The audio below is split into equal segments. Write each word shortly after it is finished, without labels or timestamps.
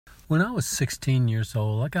When I was 16 years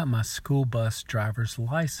old, I got my school bus driver's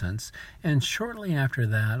license, and shortly after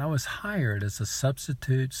that, I was hired as a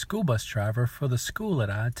substitute school bus driver for the school that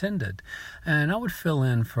I attended. And I would fill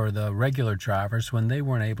in for the regular drivers when they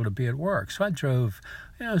weren't able to be at work. So I drove,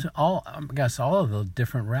 all of the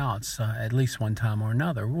different routes at least one time or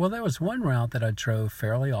another. Well, there was one route that I drove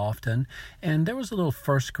fairly often, and there was a little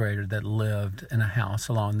first grader that lived in a house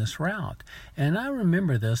along this route. And I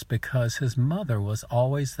remember this because his mother was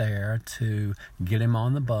always there to get him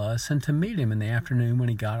on the bus and to meet him in the afternoon when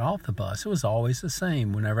he got off the bus. It was always the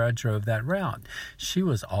same whenever I drove that route. She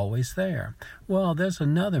was always there. Well, there's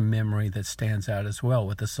another memory that stands out as well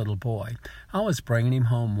with this little boy. I was bringing him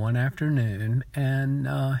home one afternoon,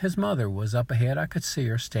 and his mother was up ahead. I could see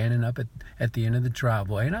her standing up at the end of the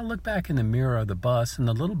driveway, and I looked back in the mirror of the bus, and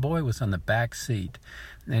the little boy was on the back seat,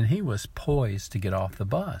 and he was poised to get off the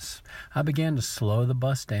bus. I began to slow the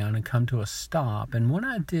bus down and come to a stop, and when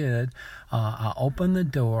I did, I opened the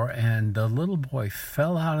door, and the little boy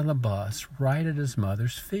fell out of the bus right at his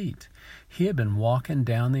mother's feet. He had been walking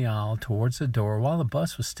down the aisle towards the door while the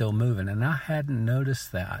bus was still moving, and I hadn't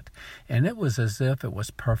noticed that. And it was as if it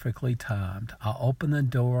was perfectly timed. I opened the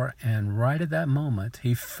door, and right at that moment,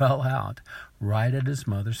 he fell out right at his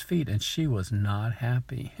mother's feet, and she was not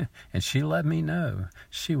happy. And she let me know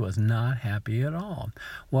she was not happy at all.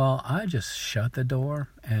 Well, I just shut the door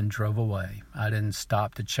and drove away. I didn't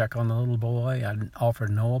stop to check on the little boy. I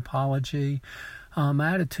offered no apology.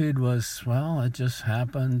 My attitude was, well, it just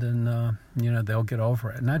happened, and, they'll get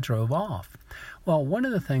over it. And I drove off. Well, one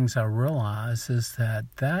of the things I realized is that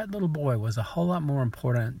little boy was a whole lot more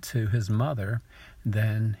important to his mother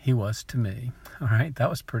than he was to me. All right, that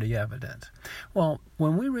was pretty evident. Well,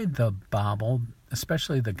 when we read the Bible,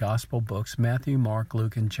 especially the gospel books, Matthew, Mark,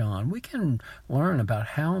 Luke, and John, we can learn about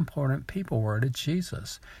how important people were to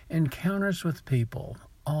Jesus. Encounters with people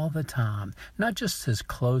all the time, not just his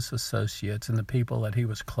close associates and the people that he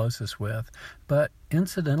was closest with, but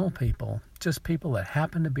incidental people, just people that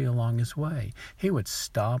happened to be along his way. He would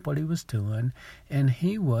stop what he was doing, and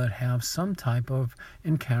he would have some type of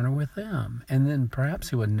encounter with them, and then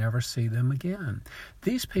perhaps he would never see them again.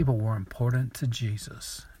 These people were important to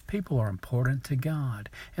Jesus. People are important to God.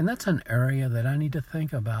 And that's an area that I need to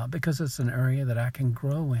think about because it's an area that I can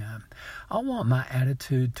grow in. I want my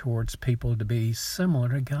attitude towards people to be similar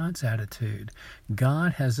to God's attitude.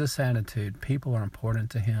 God has this attitude. People are important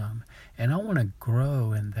to him. And I want to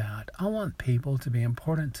grow in that. I want people to be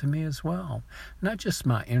important to me as well. Not just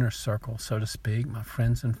my inner circle, so to speak, my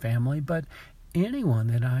friends and family, but anyone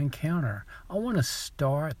that I encounter. I want to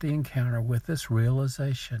start the encounter with this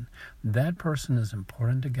realization. That person is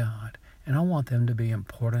important to God, and I want them to be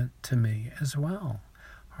important to me as well.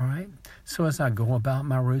 All right? So as I go about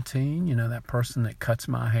my routine, that person that cuts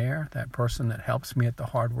my hair, that person that helps me at the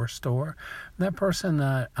hardware store, that person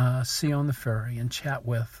that I see on the ferry and chat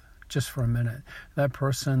with just for a minute, that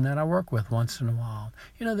person that I work with once in a while.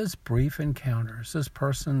 Those brief encounters,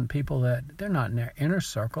 people that they're not in their inner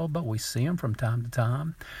circle, but we see them from time to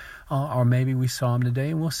time. Or maybe we saw them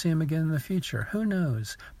today and we'll see them again in the future. Who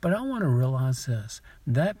knows? But I want to realize this.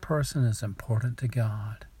 That person is important to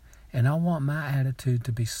God. And I want my attitude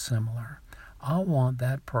to be similar. I want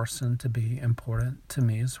that person to be important to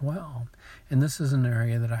me as well. And this is an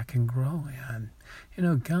area that I can grow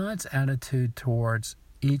in. God's attitude towards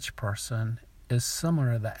each person is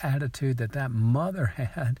similar to the attitude that mother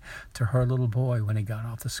had to her little boy when he got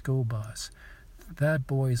off the school bus. That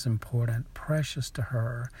boy is important, precious to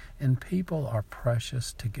her, and people are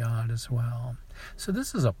precious to God as well. So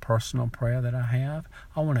this is a personal prayer that I have.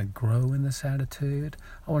 I want to grow in this attitude.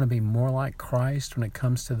 I want to be more like Christ when it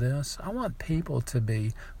comes to this. I want people to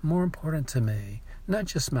be more important to me, not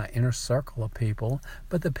just my inner circle of people,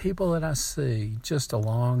 but the people that I see just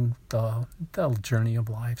along the journey of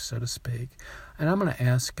life, so to speak. And I'm going to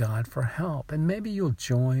ask God for help. And maybe you'll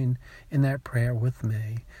join in that prayer with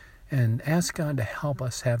me and ask God to help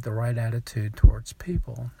us have the right attitude towards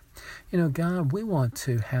people. God, we want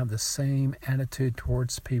to have the same attitude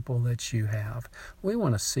towards people that you have. We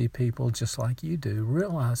want to see people just like you do,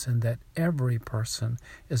 realizing that every person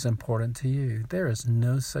is important to you. There is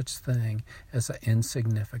no such thing as an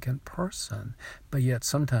insignificant person, but yet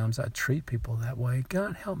sometimes I treat people that way.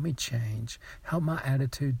 God, help me change. Help my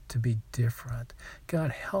attitude to be different.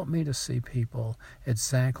 God, help me to see people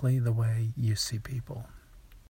exactly the way you see people.